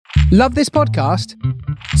Love this podcast?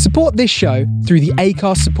 Support this show through the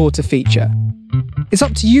Acast supporter feature. It's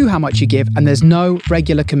up to you how much you give, and there's no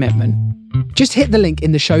regular commitment. Just hit the link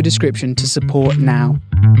in the show description to support now.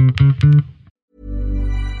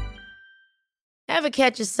 Ever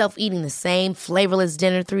catch yourself eating the same flavorless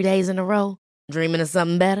dinner 3 days in a row? Dreaming of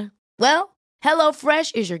something better? Well,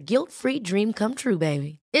 HelloFresh is your guilt-free dream come true,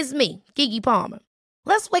 baby. It's me, Keke Palmer.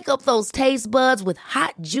 Let's wake up those taste buds with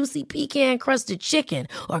hot, juicy pecan-crusted chicken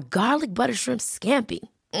or garlic butter shrimp scampi.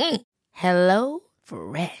 Hello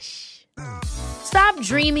Fresh. Stop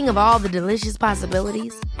dreaming of all the delicious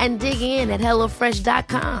possibilities and dig in at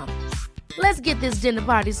HelloFresh.com. Let's get this dinner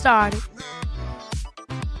party started.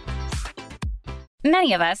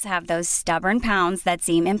 Many of us have those stubborn pounds that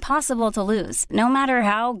seem impossible to lose, no matter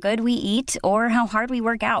how good we eat or how hard we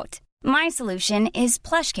work out. My solution is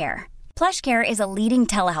PlushCare. PlushCare is a leading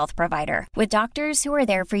telehealth provider with doctors who are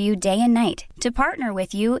there for you day and night to partner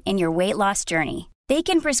with you in your weight loss journey. They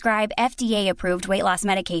can prescribe FDA-approved weight loss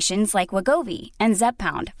medications like Wegovy and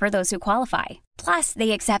Zepbound for those who qualify. Plus,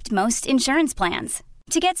 they accept most insurance plans.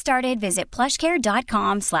 To get started, visit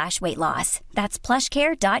plushcare.com/weightloss. That's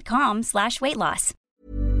plushcare.com/weightloss.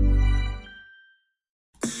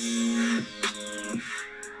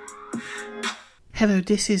 Hello,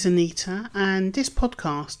 this is Anita, and this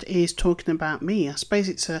podcast is talking about me. I suppose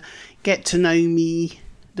it's a get to know me,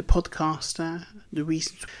 the podcaster, the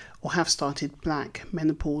reasons or have started Black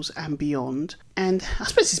Menopause and Beyond. And I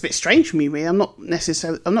suppose it's a bit strange for me, really. I'm not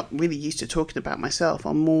really used to talking about myself.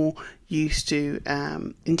 I'm more used to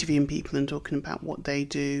interviewing people and talking about what they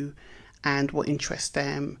do and what interests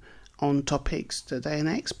them on topics that they're an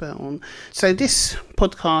expert on. So this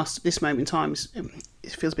podcast, this moment in time,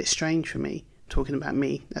 it feels a bit strange for me. Talking about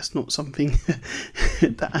me, that's not something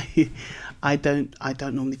that I don't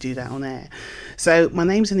normally do that on air. So my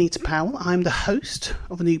name's Anita Powell. I'm the host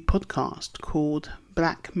of a new podcast called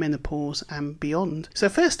Black Menopause and Beyond. So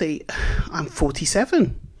firstly, I'm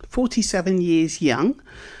 47 years young.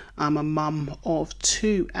 I'm a mum of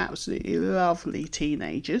two absolutely lovely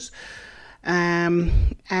teenagers.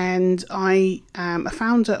 And I am a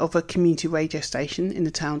founder of a community radio station in the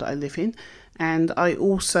town that I live in. And I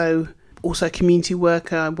also a community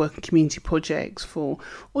worker. I work in community projects for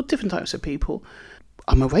all different types of people.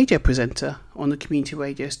 I'm a radio presenter on a community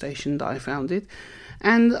radio station that I founded,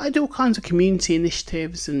 and I do all kinds of community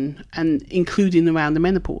initiatives and including around the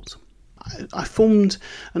menopause. I formed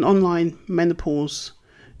an online menopause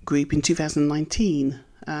group in 2019.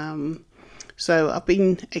 So I've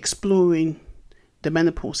been exploring the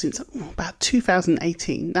menopause since about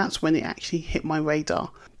 2018. That's when it actually hit my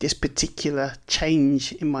radar. This particular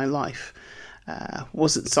change in my life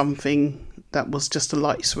wasn't something that was just a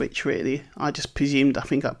light switch, really. I just presumed, I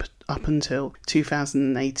think up until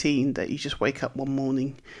 2018, that you just wake up one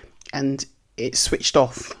morning and it switched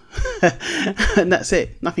off and that's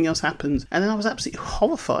it, nothing else happens. And then I was absolutely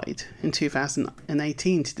horrified in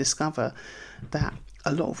 2018 to discover that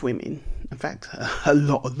a lot of women, in fact a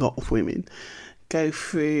lot of women, go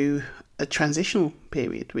through a transitional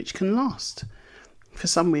period which can last for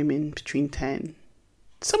some women between 10,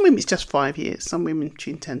 some women it's just 5 years, some women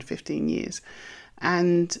between 10 to 15 years.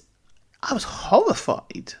 And I was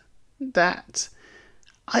horrified that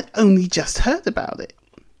I'd only just heard about it.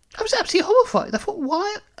 I was absolutely horrified. I thought,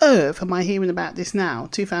 why on earth am I hearing about this now,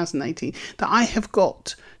 2018, that I have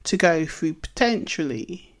got to go through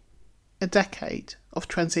potentially a decade of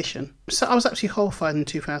transition? So I was absolutely horrified in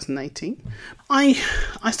 2018. I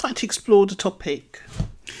started to explore the topic.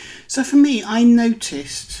 So for me, I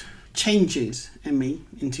noticed changes in me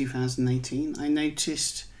in 2018. I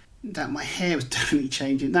noticed that my hair was definitely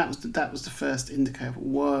changing. That was the first indicator.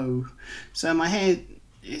 Whoa. So my hair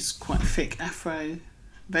is quite thick afro,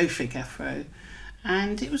 very thick afro,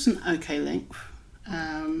 and it was an okay length.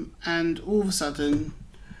 And all of a sudden,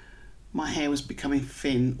 my hair was becoming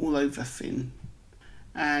thin, all over thin,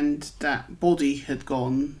 and that body had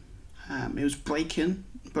gone. It was breaking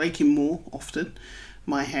more often,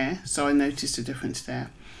 my hair. So I noticed a difference there,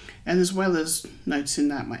 and as well as noticing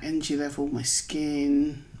that my energy level, my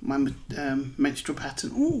skin, my menstrual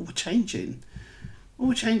pattern, all changing.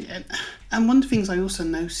 And one of the things I also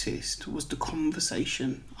noticed was the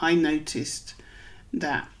conversation. I noticed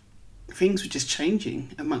that things were just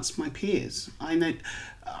changing amongst my peers.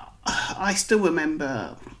 I still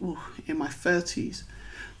remember in my 30s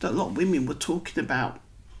that a lot of women were talking about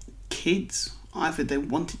kids. Either they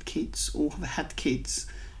wanted kids or had kids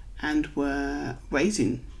and were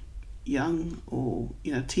raising young or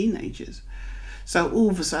teenagers. So all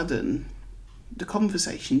of a sudden the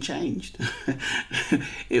conversation changed.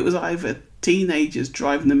 It was either teenagers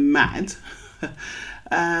driving them mad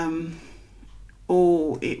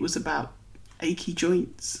or it was about achy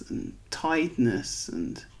joints and tiredness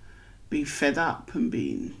and being fed up and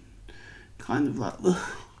being kind of like,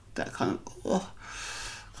 that kind of, oh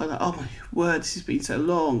my word, this has been so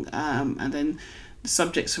long. And then the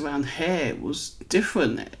subjects around hair was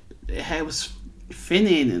different. Hair was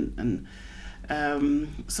thinning and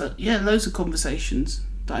so yeah, loads of conversations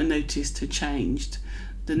that I noticed had changed.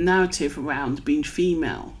 The narrative around being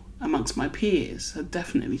female amongst my peers had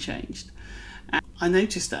definitely changed. And I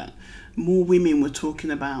noticed that more women were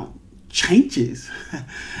talking about changes.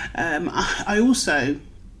 I also,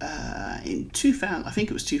 in 2000, I think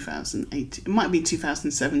it was 2008, it might have been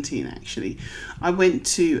 2017 actually, I went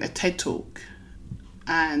to a TED Talk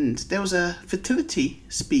and there was a fertility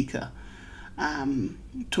speaker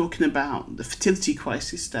talking about the fertility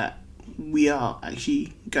crisis that we are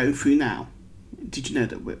actually going through now. Did you know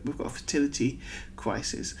that we've got a fertility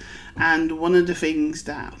crisis? And one of the things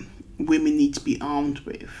that women need to be armed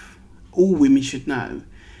with, all women should know,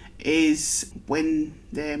 is when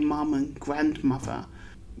their mum and grandmother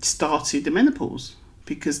started the menopause,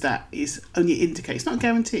 because that is only indicates, not a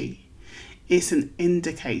guarantee, it's an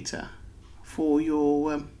indicator for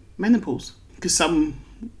your menopause. Because some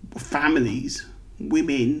families,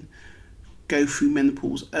 women go through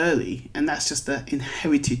menopause early, and that's just an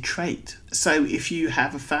inherited trait. So if you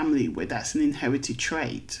have a family where that's an inherited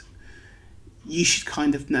trait, you should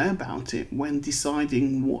kind of know about it when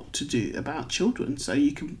deciding what to do about children, so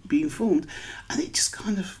you can be informed. And it just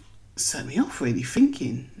kind of set me off really,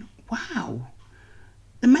 thinking, wow,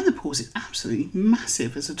 the menopause is absolutely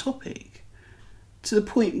massive as a topic, to the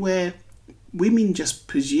point where women just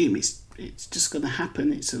presume it's just going to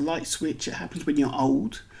happen. It's a light switch. It happens when you're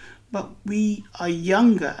old. But we are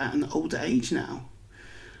younger at an older age now.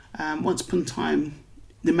 Once upon a time,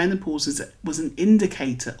 the menopause was an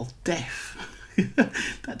indicator of death.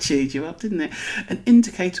 That cheered you up, didn't it? An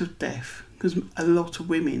indicator of death, because a lot of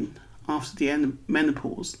women, after the end of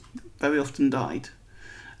menopause, very often died.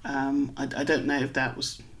 I don't know if that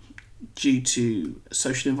was due to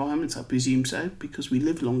social environments. I presume so, because we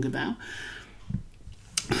live longer now.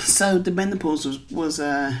 So the menopause was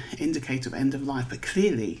an indicator of end of life. But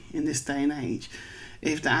clearly, in this day and age,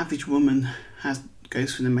 if the average woman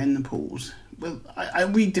goes through the menopause, well, I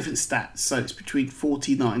read different stats, so it's between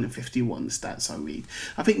 49 and 51, the stats I read.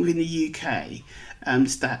 I think within the UK,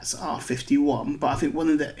 stats are 51, but I think one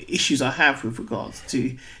of the issues I have with regards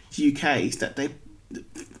to the UK is that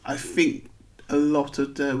I think a lot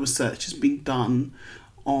of the research has been done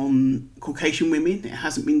on Caucasian women. It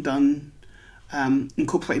hasn't been done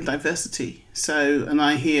incorporating diversity. So, and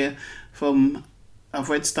I've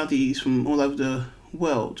read studies from all over the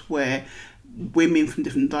world where women from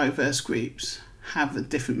different diverse groups have a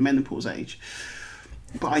different menopause age.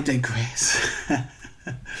 But I digress.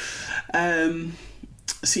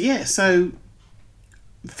 So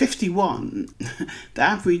 51, the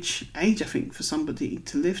average age I think for somebody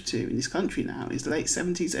to live to in this country now is late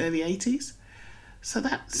 70s, early 80s. So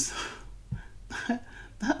that's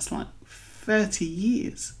like 30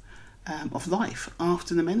 years of life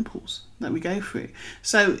after the menopause that we go through.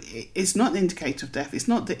 So it's not the indicator of death, it's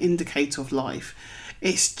not the indicator of life,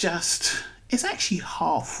 it's actually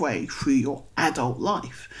halfway through your adult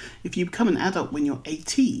life. If you become an adult when you're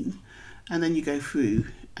 18 and then you go through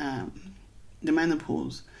the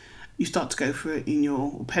menopause, you start to go through it in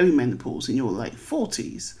your perimenopause in your late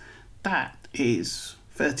 40s, that is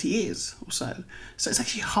 30 years or so. So it's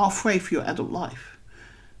actually halfway through your adult life.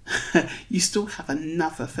 You still have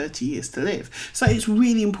another 30 years to live. So it's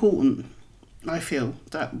really important, I feel,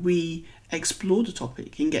 that we explore the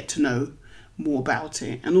topic and get to know more about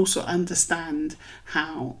it, and also understand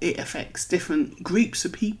how it affects different groups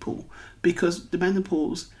of people, because the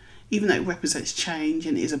menopause, even though it represents change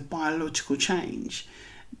and it is a biological change,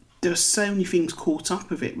 there are so many things caught up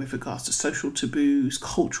with it with regards to social taboos,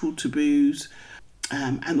 cultural taboos,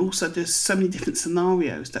 and also there's so many different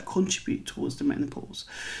scenarios that contribute towards the menopause.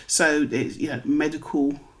 So there's,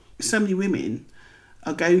 medical, so many women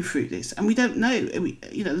are going through this, and we don't know,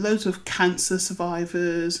 loads of cancer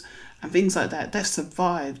survivors and things like that, they've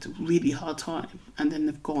survived a really hard time, and then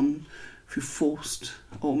they've gone through forced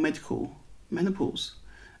or medical menopause,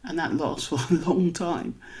 and that lasts for a long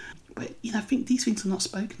time. But I think these things are not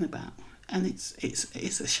spoken about, and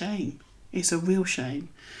it's a shame. It's a real shame.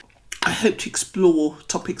 I hope to explore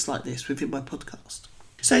topics like this within my podcast.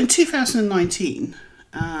 So in 2019,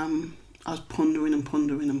 I was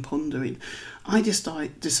pondering. I just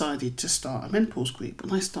decided to start a menopause group,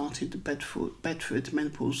 and I started the Bedford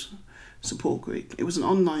Menopause Support Group. It was an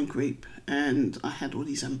online group, and I had all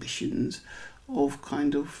these ambitions of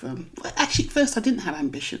kind of... actually, at first I didn't have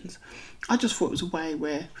ambitions. I just thought it was a way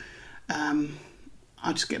where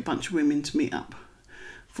I'd just get a bunch of women to meet up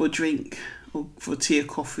for a drink or for tea or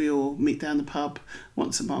coffee, or meet down the pub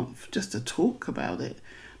once a month just to talk about it.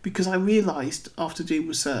 Because I realised after doing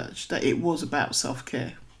research that it was about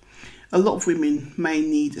self-care. A lot of women may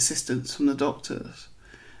need assistance from the doctors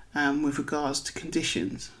with regards to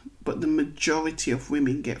conditions, but the majority of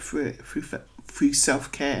women get through it through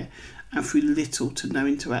self-care and through little to no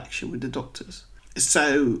interaction with the doctors.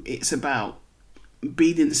 So it's about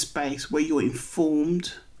being in a space where you're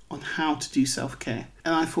informed on how to do self-care.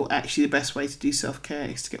 And I thought actually the best way to do self-care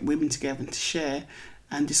is to get women together and to share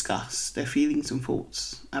and discuss their feelings and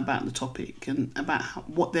thoughts about the topic and about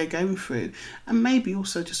what they're going through, and maybe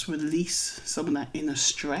also just release some of that inner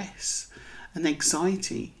stress and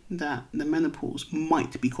anxiety that the menopause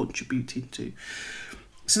might be contributing to.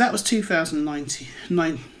 So that was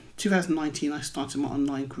 2019 I started my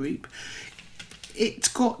online group.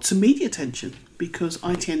 It got some media attention because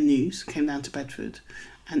ITN News came down to Bedford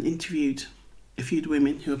and interviewed a few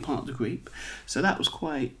women who were part of the group. So that was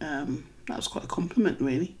quite a compliment,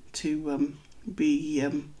 really, to be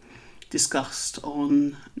discussed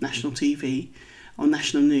on national TV, on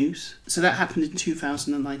national news. So that happened in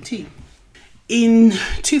 2019. In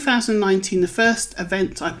 2019, the first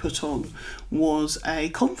event I put on was a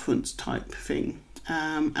conference type thing.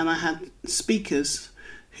 And I had speakers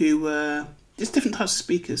who were just different types of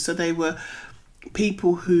speakers. So they were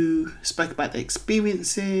people who spoke about their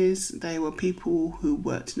experiences, they were people who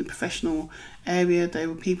worked in the professional area, they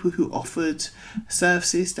were people who offered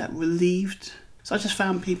services that relieved. So I just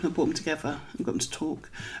found people and brought them together and got them to talk.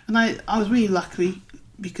 And I was really lucky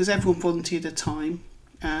because everyone volunteered their time.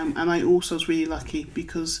 And I also was really lucky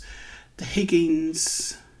because the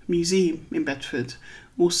Higgins Museum in Bedford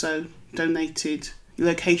also donated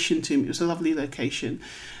location to me. It was a lovely location.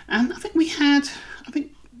 And I think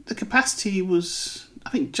the capacity was,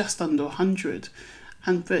 just under 100,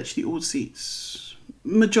 and virtually all the seats,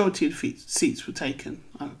 majority of the seats were taken.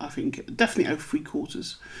 I think definitely over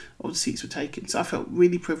 3/4 of the seats were taken. So I felt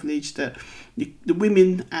really privileged that the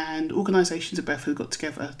women and organisations of Bedford got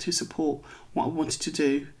together to support what I wanted to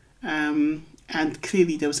do. And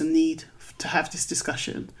clearly there was a need to have this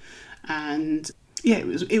discussion. And yeah,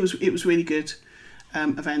 it was really good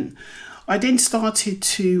event. I then started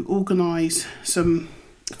to organise some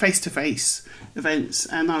face-to-face events,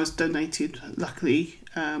 and I was donated, luckily,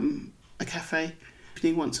 a cafe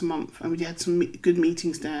once a month, and we had some good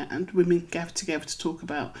meetings there, and women gathered together to talk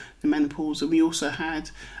about the menopause. And we also had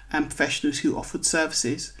professionals who offered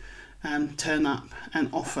services turn up and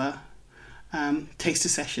offer taster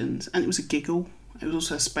sessions, and it was a giggle. It was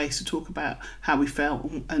also a space to talk about how we felt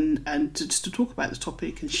and just to talk about the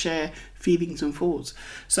topic and share feelings and thoughts.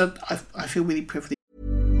 So I feel really privileged.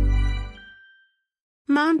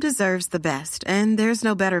 Mom deserves the best, and there's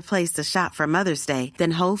no better place to shop for Mother's Day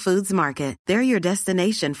than Whole Foods Market. They're your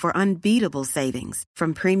destination for unbeatable savings,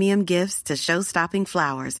 from premium gifts to show-stopping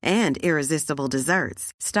flowers and irresistible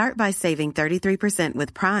desserts. Start by saving 33%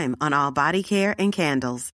 with Prime on all body care and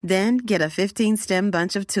candles. Then get a 15-stem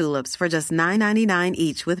bunch of tulips for just $9.99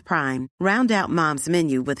 each with Prime. Round out Mom's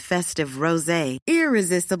menu with festive rosé,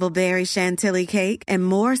 irresistible berry chantilly cake, and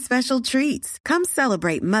more special treats. Come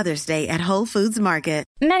celebrate Mother's Day at Whole Foods Market.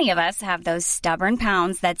 Many of us have those stubborn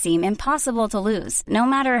pounds that seem impossible to lose, no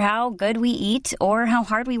matter how good we eat or how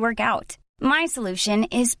hard we work out. My solution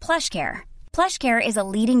is PlushCare. PlushCare is a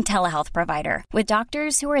leading telehealth provider with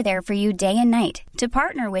doctors who are there for you day and night to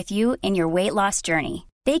partner with you in your weight loss journey.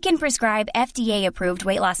 They can prescribe FDA-approved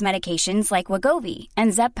weight loss medications like Wegovy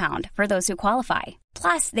and Zepbound for those who qualify.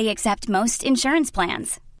 Plus, they accept most insurance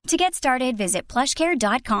plans. To get started, visit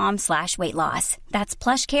plushcare.com/weightloss. That's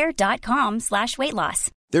plushcare.com/weightloss.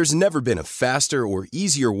 There's never been a faster or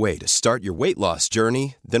easier way to start your weight loss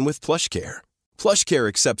journey than with PlushCare. PlushCare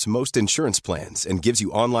accepts most insurance plans and gives you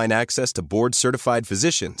online access to board-certified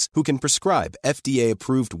physicians who can prescribe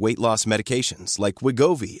FDA-approved weight loss medications like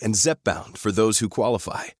Wegovy and Zepbound for those who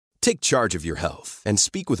qualify. Take charge of your health and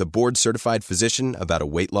speak with a board-certified physician about a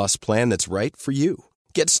weight loss plan that's right for you.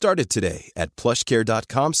 Get started today at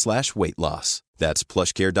plushcare.com/weightloss. That's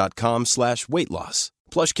plushcare.com/weightloss.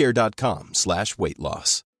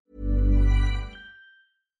 plushcare.com/weightloss.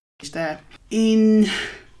 There. In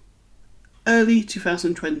early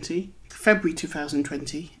 2020, February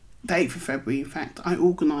 2020, the 8th of February, in fact, I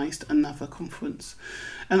organised another conference.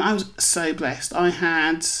 And I was so blessed. I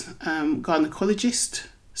had a gynaecologist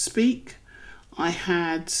speak. I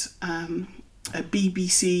had a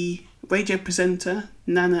BBC radio presenter,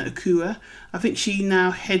 Nana Akua. I think she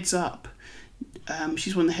now heads up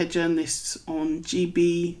She's one of the head journalists on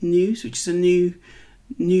GB News, which is a new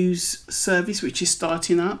news service which is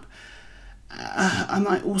starting up. And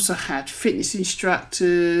I also had fitness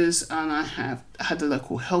instructors, and I had a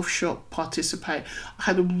local health shop participate. I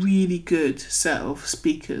had a really good set of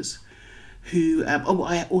speakers who,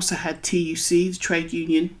 I also had TUC, the trade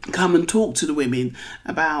union, come and talk to the women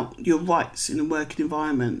about your rights in a working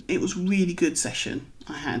environment. It was a really good session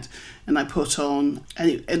I had, and I put on,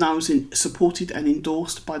 and I was supported and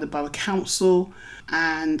endorsed by the Borough Council,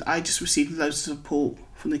 and I just received loads of support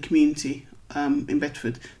from the community in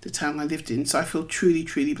Bedford, the town I lived in. So I feel truly,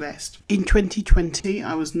 truly blessed. In 2020,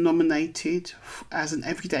 I was nominated as an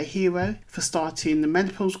everyday hero for starting the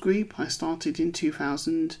menopause group. I started in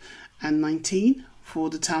 2019 for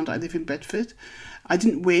the town that I live in, Bedford. I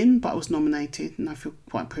didn't win, but I was nominated, and I feel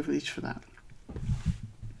quite privileged for that.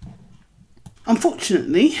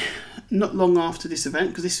 Unfortunately, not long after this event,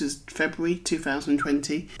 because this was February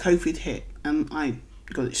 2020, COVID hit, and I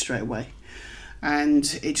got it straight away.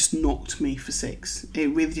 And it just knocked me for six. It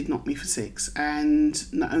really did knock me for six.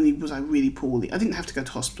 And not only was I really poorly, I didn't have to go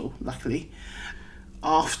to hospital, luckily,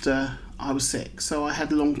 after I was sick. So I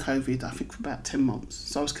had long COVID, I think, for about 10 months.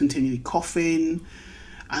 So I was continually coughing,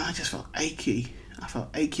 and I just felt achy. I felt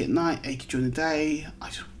achy at night, achy during the day.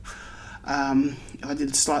 If I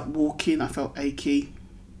did slight walking, I felt achy.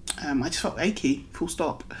 I just felt achy, full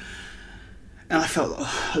stop. And I felt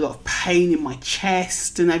a lot of pain in my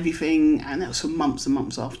chest and everything, and that was for months and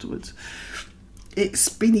months afterwards. It's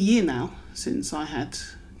been a year now since I had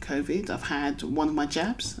COVID. I've had one of my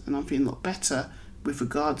jabs, and I'm feeling a lot better with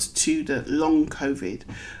regards to the long COVID.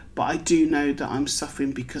 But I do know that I'm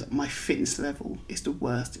suffering because my fitness level is the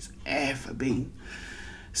worst it's ever been.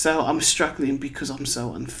 So I'm struggling because I'm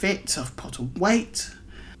so unfit. I've put on weight,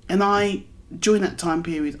 and during that time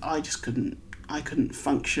period, I couldn't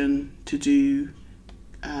function to do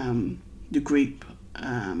the group.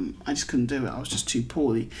 I just couldn't do it. I was just too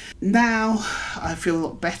poorly. Now I feel a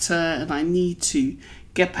lot better, and I need to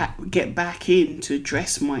get back in to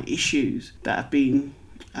address my issues that have been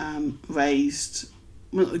raised.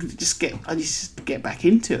 I need to get back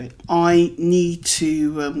into it. I need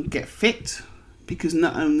to get fit, because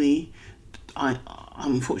not only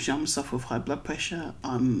unfortunately I'm suffering with high blood pressure,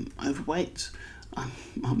 I'm overweight, I'm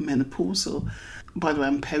menopausal. By the way,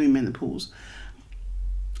 I'm perimenopause.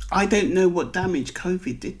 I don't know what damage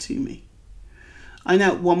COVID did to me. I know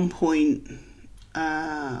at one point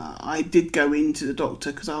I did go into the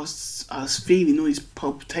doctor because I was feeling all these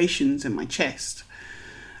palpitations in my chest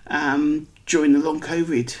during the long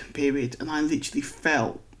COVID period, and I literally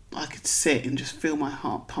felt I could sit and just feel my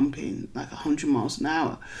heart pumping like 100 miles an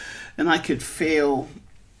hour, and I could just feel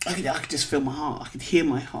my heart. I could hear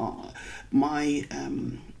my heart. My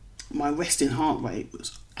resting heart rate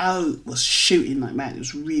was shooting like mad. It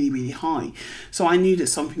was really, really high. So I knew that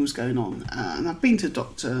something was going on, and I've been to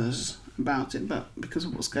doctors about it, but because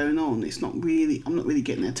of what's going on, I'm not really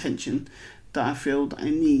getting the attention that I feel that I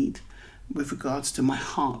need with regards to my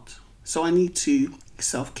heart. So I need to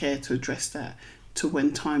self-care to address that, to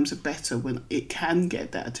when times are better, when it can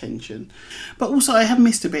get that attention. But also I have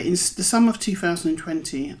missed a bit. In the summer of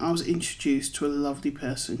 2020, I was introduced to a lovely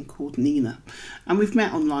person called Nina. And we've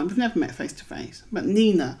met online, we've never met face to face. But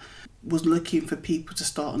Nina was looking for people to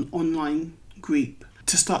start an online group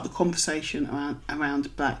to start the conversation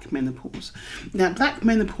around black menopause. Now, black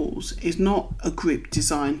menopause is not a group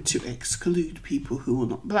designed to exclude people who are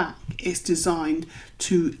not black. It's designed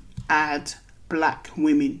to add black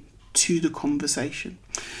women to the conversation,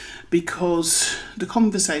 because the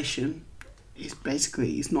conversation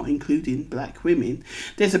is not including black women.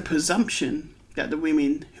 There's a presumption that the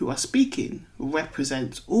women who are speaking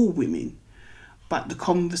represent all women, but the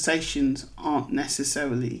conversations aren't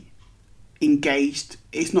necessarily engaged.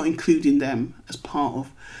 It's not including them as part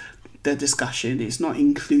of the discussion. It's not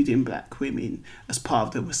including black women as part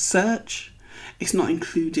of the research. It's not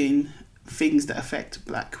including things that affect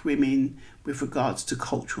black women with regards to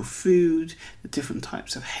cultural food, the different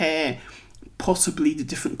types of hair, possibly the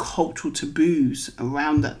different cultural taboos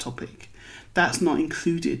around that topic. That's not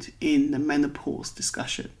included in the menopause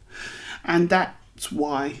discussion. And that's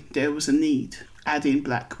why there was a need adding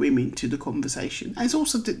black women to the conversation. And it's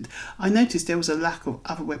also I noticed there was a lack of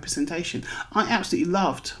other representation. I absolutely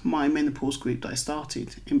loved my menopause group that I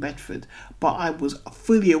started in Bedford, but I was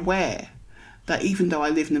fully aware that even though I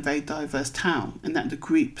live in a very diverse town, and that the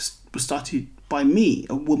group was started by me,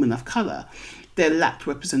 a woman of colour, there lacked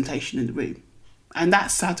representation in the room. And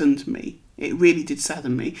that saddened me. It really did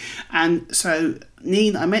sadden me. And so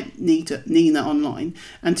I met Nina online,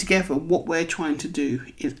 and together what we're trying to do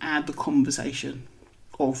is add the conversation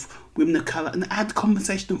of women of colour and add the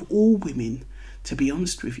conversation of all women, to be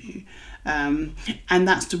honest with you. And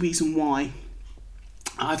that's the reason why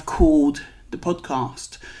I've called the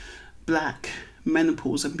podcast Black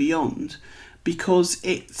Menopause and Beyond, because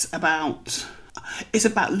it's about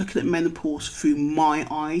looking at menopause through my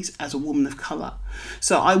eyes as a woman of colour.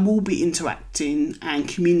 So I will be interacting and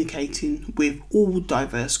communicating with all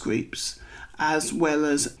diverse groups as well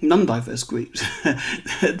as non-diverse groups.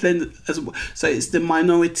 So it's the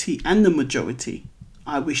minority and the majority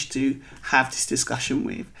I wish to have this discussion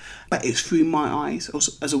with, but it's through my eyes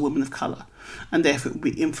as a woman of colour, and therefore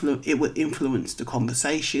it will influence the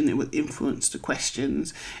conversation, it will influence the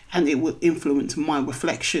questions, and it will influence my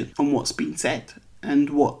reflection on what's been said and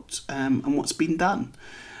what's been done.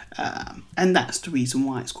 And that's the reason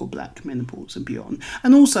why it's called Black Menopause and Beyond.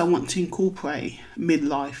 And also I want to incorporate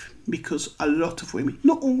midlife, because a lot of women,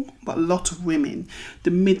 not all, but a lot of women, the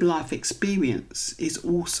midlife experience is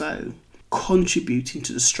also contributing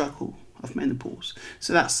to the struggle of menopause.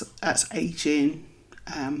 So that's ageing,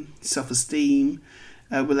 self-esteem,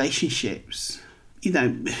 relationships,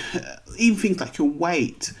 even things like your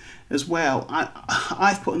weight as well.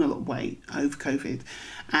 I've put on a lot of weight over COVID,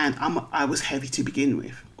 and I was heavy to begin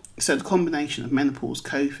with. So the combination of menopause,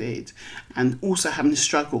 COVID, and also having a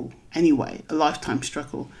struggle anyway, a lifetime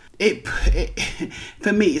struggle, it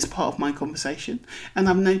for me is part of my conversation. And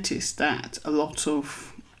I've noticed that a lot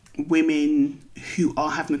of women who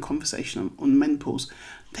are having a conversation on menopause,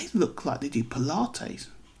 they look like they do Pilates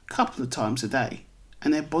a couple of times a day,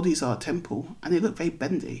 and their bodies are a temple, and they look very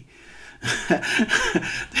bendy.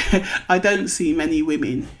 I don't see many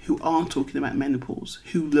women who are talking about menopause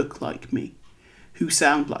who look like me, who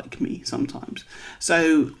sound like me sometimes.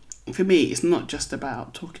 So for me, it's not just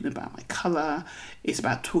about talking about my colour, it's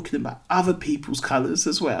about talking about other people's colours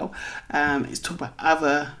as well. It's talking about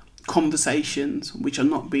other conversations which are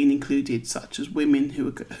not being included, such as women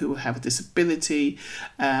who have a disability,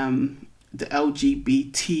 the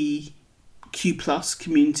LGBTQ plus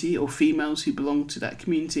community, or females who belong to that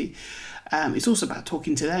community. It's also about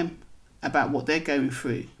talking to them about what they're going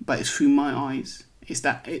through, but it's through my eyes.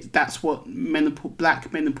 That's what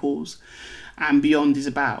Black Menopause and Beyond is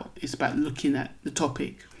about. It's about looking at the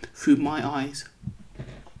topic through my eyes.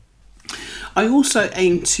 I also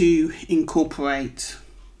aim to incorporate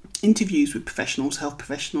interviews with professionals, health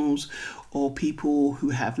professionals, or people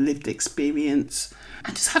who have lived experience,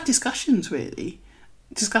 and just have discussions really.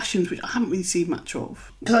 Discussions which I haven't really seen much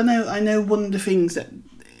of. Because I know one of the things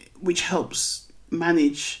which helps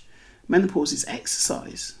manage menopause is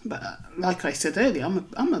exercise. But like I said earlier,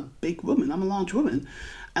 I'm a big woman, I'm a large woman.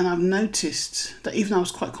 And I've noticed that even though I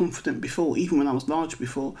was quite confident before, even when I was large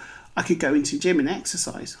before, I could go into a gym and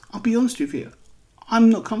exercise. I'll be honest with you, I'm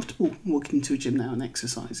not comfortable walking into a gym now and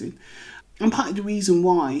exercising. And part of the reason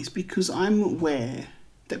why is because I'm aware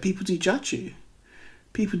that people do judge you.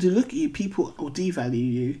 People do look at you, people will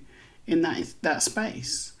devalue you in that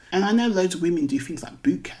space. And I know loads of women do things like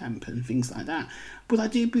boot camp and things like that. Would I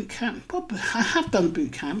do boot camp? Probably. I have done a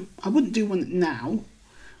boot camp. I wouldn't do one now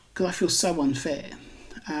because I feel so unfair.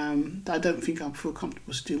 That I don't think I'll feel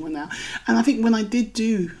comfortable to do one now. And I think when I did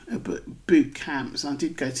do boot camps and I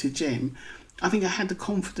did go to the gym, I think I had the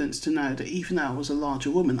confidence to know that even though I was a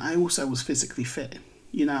larger woman, I also was physically fit.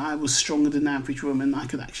 I was stronger than the average woman. I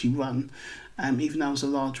could actually run, even though I was a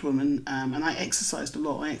large woman. And I exercised a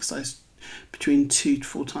lot. I exercised between 2 to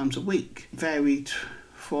 4 times a week. Varied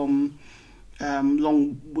from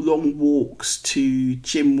long walks to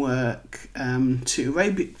gym work, to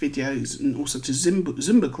aerobic videos, and also to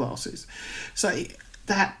Zumba classes. So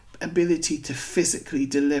that ability to physically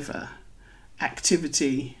deliver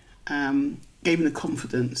activity gave me the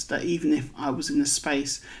confidence that even if I was in a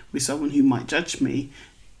space with someone who might judge me,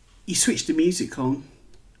 you switch the music on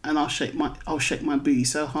and I'll shake my booty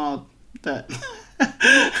so hard that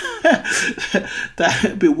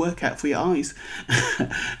that'd be a workout for your eyes.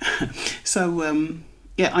 So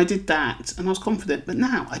I did that and I was confident, but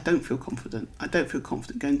now I don't feel confident. I don't feel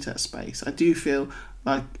confident going to that space. I do feel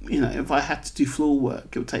like, if I had to do floor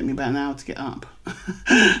work, it would take me about an hour to get up.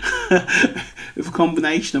 With a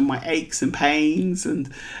combination of my aches and pains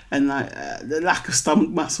and the lack of stomach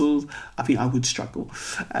muscles, I think I would struggle.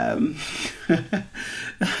 So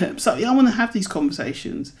I want to have these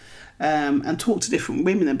conversations and talk to different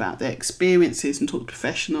women about their experiences and talk to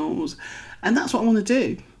professionals, and that's what I want to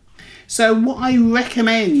do. So what I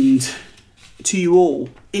recommend to you all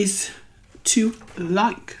is to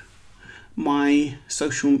like my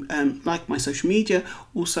social media,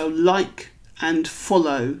 also like and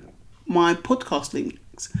follow my podcast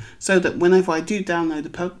links notes so that whenever I do download a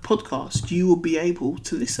podcast, you will be able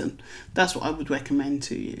to listen. That's what I would recommend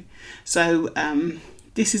to you. So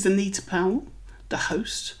this is Anita Powell, the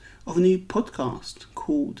host of a new podcast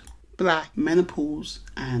called Black Menopause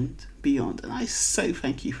and Beyond. And I so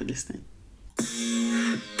thank you for listening.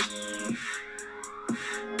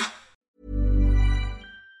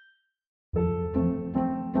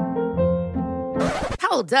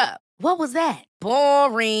 Hold up. What was that?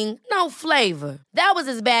 Boring. No flavor. That was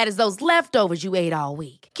as bad as those leftovers you ate all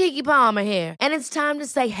week. Keke Palmer here. And it's time to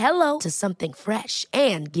say hello to something fresh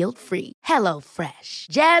and guilt-free. Hello Fresh.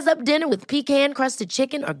 Jazz up dinner with pecan-crusted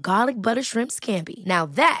chicken or garlic butter shrimp scampi. Now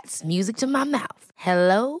that's music to my mouth.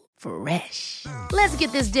 Hello Fresh. Let's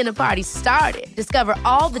get this dinner party started. Discover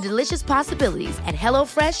all the delicious possibilities at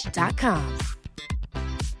HelloFresh.com.